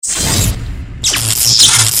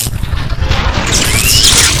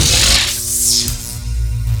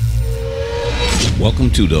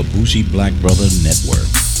Welcome to the Bougie Black Brother Network.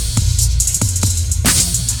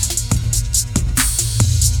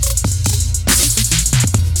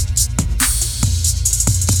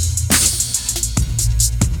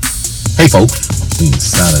 Hey folks,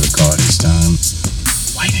 inside of the car this time.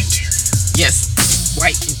 White interior. Yes,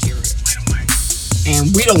 white interior. White on white.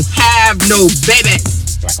 And we don't have no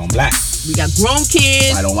babies. Black on black. We got grown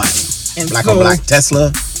kids. White on white. And Black so, on black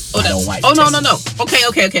Tesla. Oh, White on white. Oh, no, Tesla. no, no.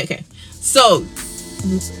 Okay. So,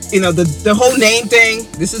 you know, the whole name thing,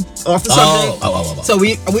 this is off the subject. Oh. So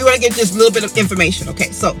we want to get just a little bit of information.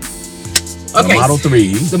 Okay, so. The Model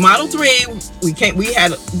 3. The Model 3, we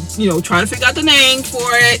had, you know, trying to figure out the name for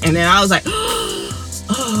it. And then I was like,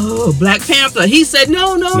 oh, Black Panther. He said,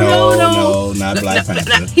 no, No, not Black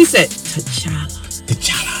Panther. He said, T'Challa.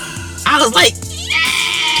 I was like, yeah.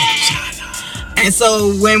 And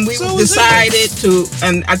so when we decided to,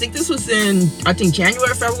 and I think this was in,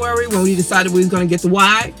 January, February, when we decided we were going to get the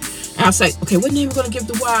Y. And I was like, okay, what name are we going to give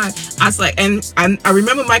the Y? I was like, and I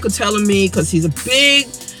remember Michael telling me, because he's a big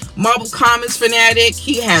Marvel Comics fanatic.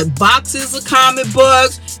 He has boxes of comic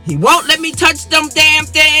books. He won't let me touch them damn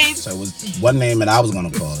things. So it was one name that I was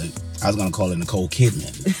going to call it. I was going to call it Nicole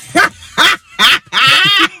Kidman.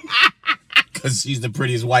 Because she's the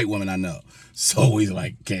prettiest white woman I know. So he's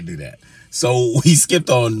like, can't do that. So we skipped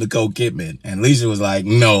on Nicole Kidman. And Alicia was like,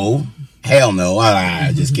 no, hell no.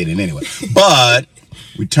 Just kidding anyway. But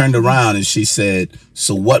we turned around and she said,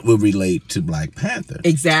 so what would relate to Black Panther?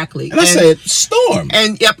 Exactly. And I said, Storm.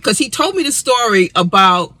 And yep, because he told me the story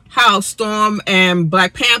about how Storm and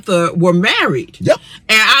Black Panther were married. Yep.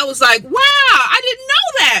 And I was like, wow, I didn't know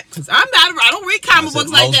that. Because I don't read comic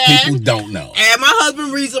books like that. Most people don't know. And my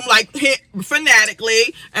husband reads them like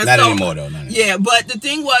fanatically. And Not anymore though. Yeah, but the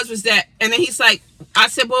thing was that, and then he's like, I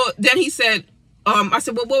said, well, then he said, I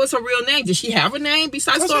said, well, what was her real name? Did she have a name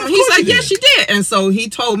besides Storm? And he's like, yes, she did. And so he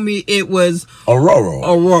told me it was Aurora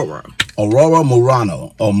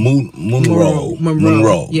Murano or Monroe.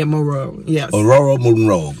 Yeah, Monroe. Yes. Aurora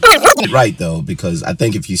Monroe. Right though, because I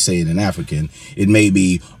think if you say it in African, it may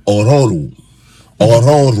be Ororu.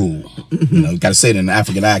 You know, you gotta say it in an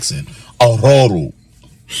African accent. Ororu.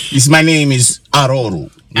 My name is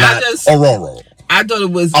Aroru, not Aurora. I thought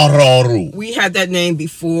it was Aroru. We had that name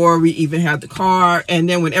before we even had the car. And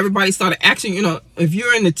then when everybody started asking, you know, if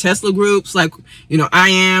you're in the Tesla groups, like, you know, I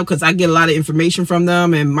am, because I get a lot of information from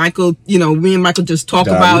them. And Michael, you know, me and Michael just talk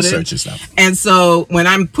about it. And stuff. And so when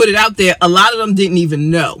I put it out there, a lot of them didn't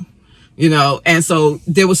even know, you know. And so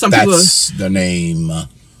there was some people. That's the name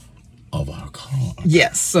of our car.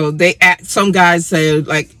 Yes. So some guys said,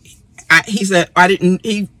 like,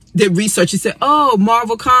 he did research. He said, oh,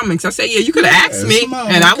 Marvel Comics. I said, yeah, you could have asked me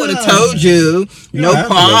and I would have told you. No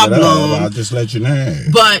problem. I'll just let you know.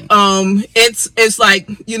 But it's like,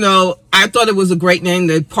 you know, I thought it was a great name.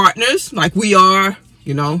 They're partners, like we are,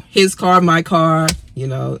 you know, his car, my car, you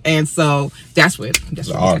know, and so that's what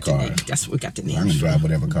our car. That's what we got the name. I can drive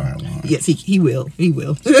whatever car I want. Yes, he will.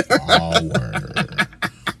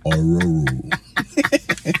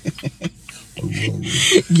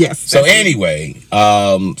 Yes. So anyway,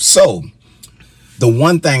 so the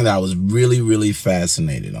one thing that I was really, really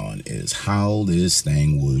fascinated on is how this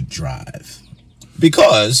thing would drive,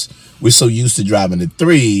 because we're so used to driving the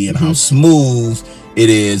 3 and how smooth it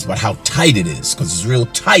is, but how tight it is, because it's real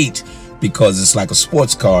tight, because it's like a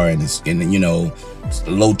sports car and it's you know, it's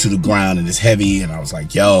low to the ground and it's heavy. And I was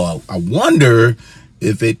like, yo, I wonder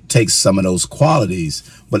if it takes some of those qualities.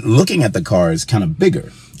 But looking at the car is kind of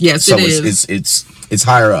bigger. Yes, so it is. It's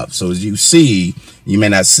higher up. So as you see, you may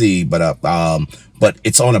not see, but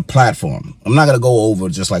it's on a platform. I'm not gonna go over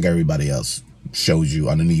just like everybody else shows you.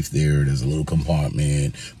 Underneath there's a little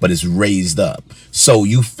compartment, but it's raised up. So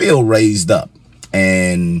you feel raised up.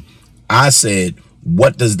 And I said,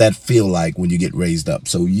 what does that feel like when you get raised up?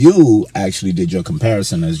 So you actually did your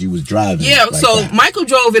comparison as you was driving. Yeah, so Michael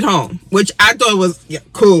drove it home, which I thought was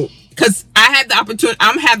cool. Because I had the opportunity,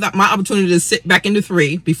 my opportunity to sit back into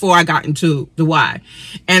 3 before I got into the Y.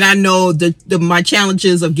 And I know my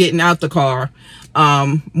challenges of getting out the car.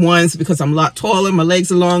 One's because I'm a lot taller, my legs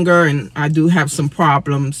are longer, and I do have some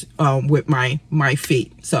problems with my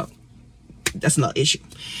feet. So that's another issue.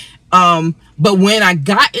 But when I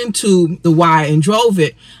got into the Y and drove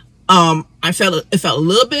it, it felt a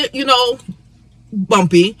little bit, you know,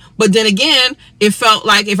 bumpy. But then again, it felt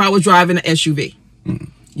like if I was driving an SUV.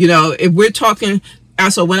 You know, if we're talking,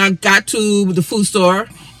 so when I got to the food store,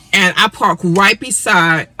 and I parked right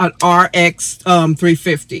beside an RX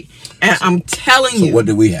 350, and I'm telling you. So what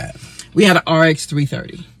did we have? We had an RX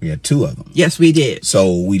 330. We had 2 of them. Yes, we did.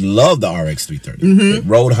 So we love the RX 330. It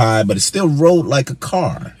rode high, but it still rode like a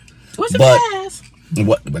car. What's it fast?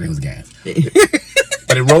 But it was gas.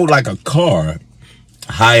 But it rolled like a car,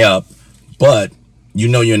 high up. But you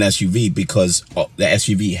know you're an SUV because the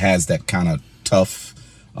SUV has that kind of tough,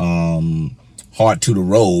 hard to the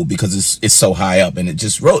road because it's so high up, and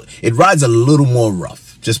it rides a little more rough.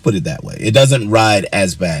 Just put it that way. It doesn't ride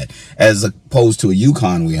as bad as opposed to a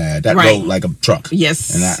Yukon we had that rode like a truck.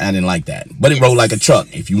 Yes, and I didn't like that. But it rode like a truck.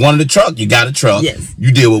 If you wanted a truck, you got a truck. Yes,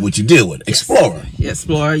 you deal with what you deal with. Explorer.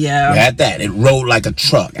 Explorer. Yeah, we had that. It rode like a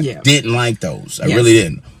truck. I didn't like those. I really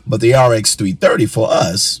didn't. But the RX 330 for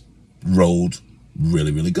us rode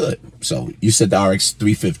really, really good. So you said the RX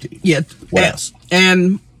 350. Yeah. What else?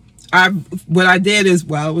 And what I did is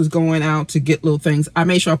while I was going out to get little things, I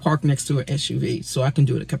made sure I parked next to an SUV so I can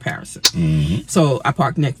do the comparison. Mm-hmm. So I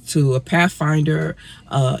parked next to a Pathfinder,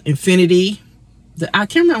 Infinity. I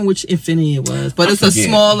can't remember which Infinity it was, but it's a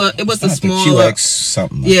smaller. It was a smaller QX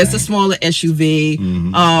something. It's a smaller SUV.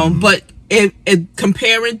 Mm-hmm. But it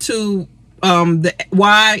comparing to the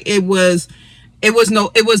Y, it was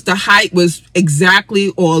the height was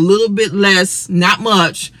exactly or a little bit less, not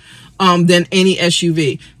much, than any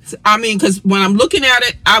SUV. I mean, because when I'm looking at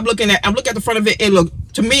it, I'm looking at the front of it. It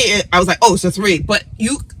looked to me, I was like, oh, it's a 3. But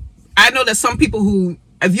I know that some people who,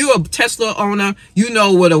 if you're a Tesla owner, you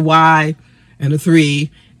know what a Y and a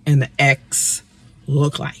 3 and the X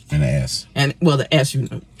look like. And the S. And well, the S,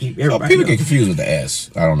 everybody people get confused with the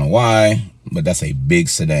S. I don't know why, but that's a big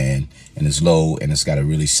sedan and it's low and it's got a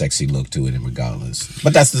really sexy look to it, and regardless.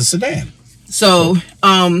 But that's the sedan. So,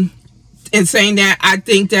 in saying that, I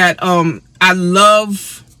think that I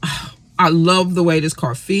love the way this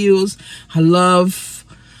car feels. I love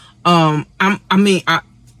knowing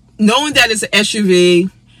that it's an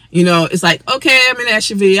SUV, it's like, okay, I'm in an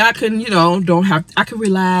SUV. I can, I can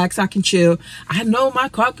relax, I can chill. I know my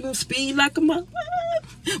car can speed like a mother,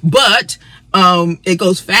 but it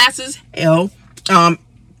goes fast as hell.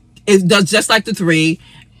 It does just like the 3,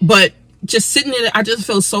 but just sitting in it, I just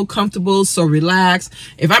feel so comfortable, so relaxed.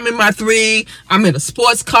 If I'm in my 3, I'm in a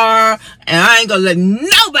sports car, and I ain't gonna let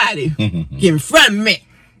nobody get in front of me.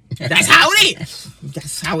 That's how it is.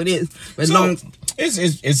 That's how it is. But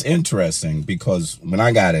it's interesting because when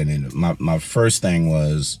I got in it, my first thing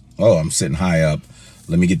was, I'm sitting high up.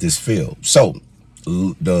 Let me get this feel. So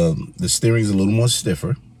the steering's a little more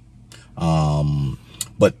stiffer,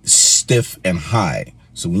 but stiff and high.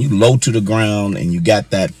 So when you low to the ground and you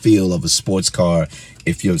got that feel of a sports car,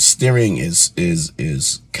 if your steering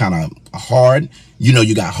is kind of hard,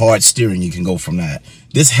 you got hard steering, you can go from that.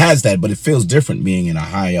 This has that, but it feels different being in a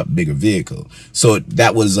high up, bigger vehicle. So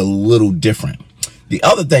that was a little different. The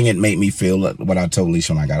other thing it made me feel, what I told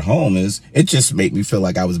Alicia when I got home, is it just made me feel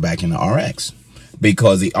like I was back in the RX.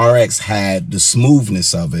 Because the RX had the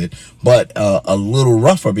smoothness of it, but a little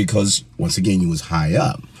rougher because, once again, you was high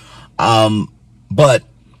up. But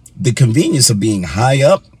the convenience of being high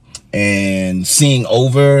up and seeing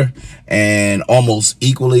over and almost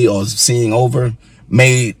equally or seeing over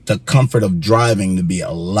made the comfort of driving to be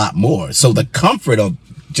a lot more. So the comfort of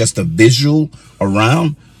just the visual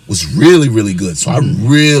around was really, really good. So I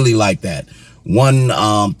really like that. One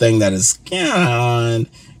thing that is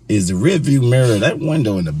is the rear view mirror, that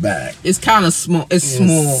window in the back. It's kind of small. It's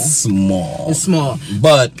small. It's small.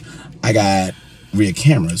 But I got rear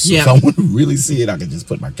cameras. So if I want to really see it, I can just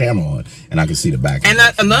put my camera on and I can see the back. And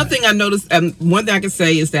another thing I noticed, one thing I can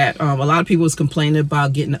say is that a lot of people was complaining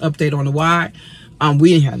about getting an update on the Y. We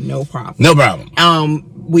didn't have no problem. No problem.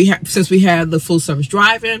 Since we had the full service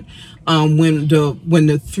driving, when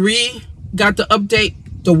the 3 got the update,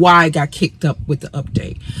 the Y got kicked up with the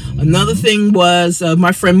update. Another thing was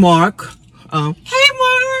my friend Mark. Hey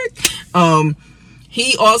Mark.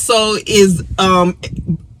 He also is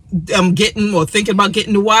getting or thinking about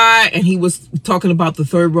getting the Y, and he was talking about the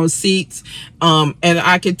third row seats. And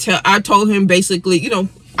I could tell. I told him basically,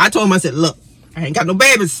 I told him, I said, look, I ain't got no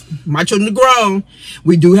babies. My children are grown.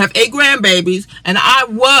 We do have 8 grandbabies. And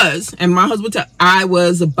and my husband I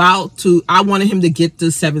wanted him to get the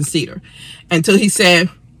 7-seater. Until he said,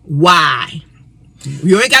 why?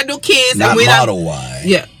 You ain't got no kids. Not Model Y.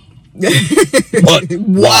 Yeah. But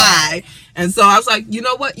why? And so I was like, you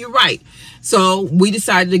know what? You're right. So we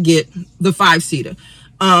decided to get the 5-seater.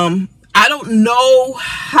 I don't know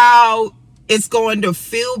how it's going to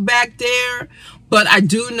feel back there, but I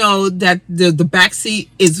do know that the back seat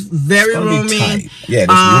is very roomy. Yeah,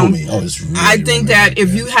 it's roomy. Oh, it's really I think that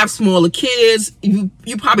if you have smaller kids, you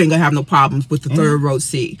probably ain't gonna have no problems with the third row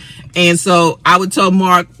seat. And so I would tell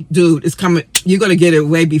Mark, dude, it's coming. You're gonna get it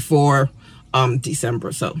way before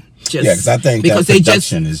December. So because I think that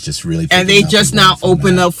production is just really, and they just now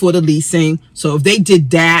open up for the leasing. So if they did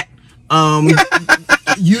that,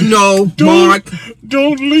 You know, Mark.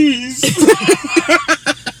 Don't leave.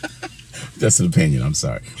 That's an opinion. I'm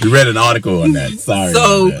sorry. We read an article on that. Sorry.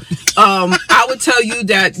 So, about that. I would tell you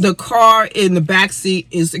that the car in the back seat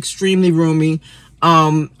is extremely roomy.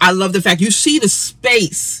 I love the fact you see the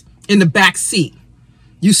space in the back seat.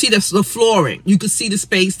 You see the flooring. You can see the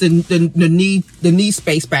space, the knee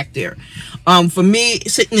space back there. For me,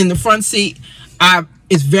 sitting in the front seat,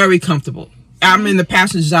 it's very comfortable. I'm in the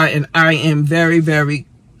passenger side, and I am very, very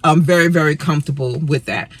comfortable with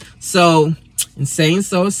that. So, in saying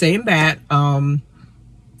that,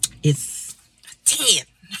 it's a 10.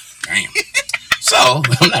 Damn. So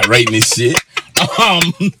I'm not rating this shit.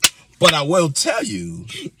 But I will tell you,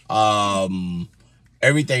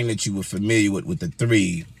 everything that you were familiar with the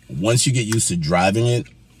 3, once you get used to driving it,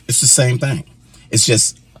 it's the same thing. It's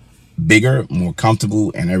just bigger, more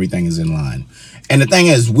comfortable, and everything is in line. And the thing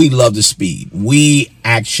is, we love the speed. We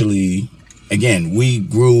actually, again, we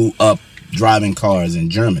grew up driving cars in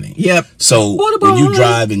Germany. Yep. So when you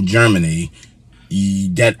drive in Germany,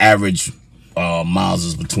 that average miles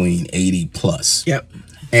is between 80 plus. Yep.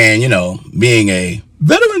 And, you know, being a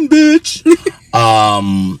veteran bitch,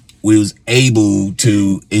 we was able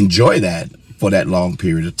to enjoy that for that long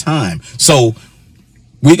period of time. So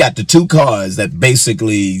we got the 2 cars that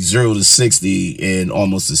basically 0 to 60 in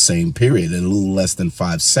almost the same period, in a little less than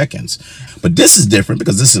 5 seconds. But this is different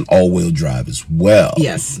because this is an all-wheel drive as well.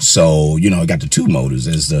 Yes. So, you know, it got the 2 motors.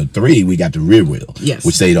 As the 3, we got the rear wheel. Yes.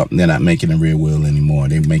 Which they're not making the rear wheel anymore.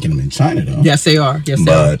 They're making them in China though. Yes, they are. Yes,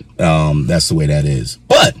 they are. But that's the way that is.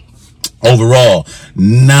 But overall,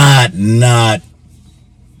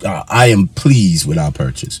 I am pleased with our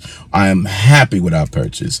purchase. I am happy with our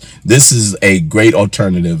purchase. This is a great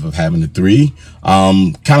alternative of having the 3.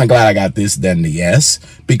 Kind of glad I got this than the S,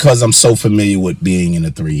 because I'm so familiar with being in the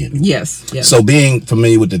 3 anyway. Yes. So being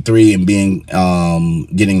familiar with the 3 and being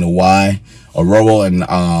getting the Y, Aurora and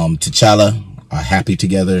T'Challa are happy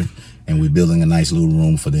together, and we're building a nice little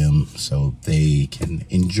room for them so they can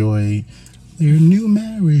enjoy their new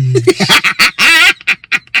marriage.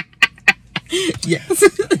 Yes.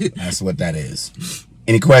 That's what that is.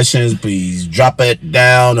 Any questions, please drop it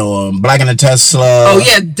down on Black and the Tesla. Oh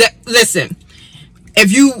yeah, listen.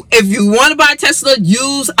 If you want to buy a Tesla,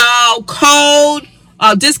 use our code,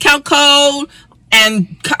 our discount code,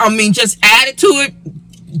 and just add it to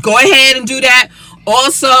it. Go ahead and do that.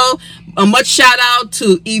 Also, a much shout out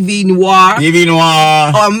to EV Noir. EV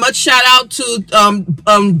Noir. A much shout out to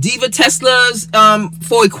Diva Teslas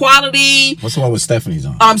for equality. What's the one with Stephanie's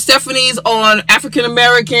on? Stephanie's on African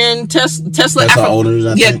American Tesla. Owners,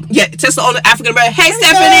 I think. Yeah, Tesla owner African American. Hey,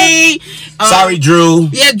 Stephanie. Sorry, Drew.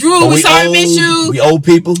 Yeah, Drew. We sorry to miss you. We old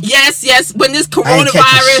people. Yes. When this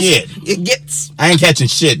coronavirus, it gets. I ain't catching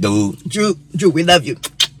shit, dude. Drew, we love you.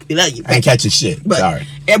 We love you. I ain't catching shit. Sorry.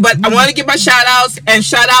 But I want to give my shout outs, and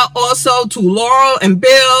shout out also to Laurel and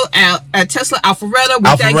Bill at Tesla Alpharetta.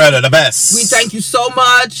 Alpharetta, the best. We thank you so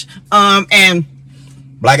much. And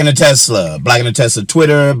Black and the Tesla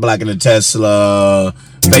Twitter, Black and the Tesla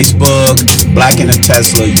Facebook, Black and the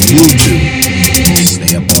Tesla YouTube.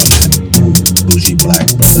 Stay up on that. Bougie Black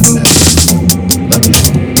Brother Network.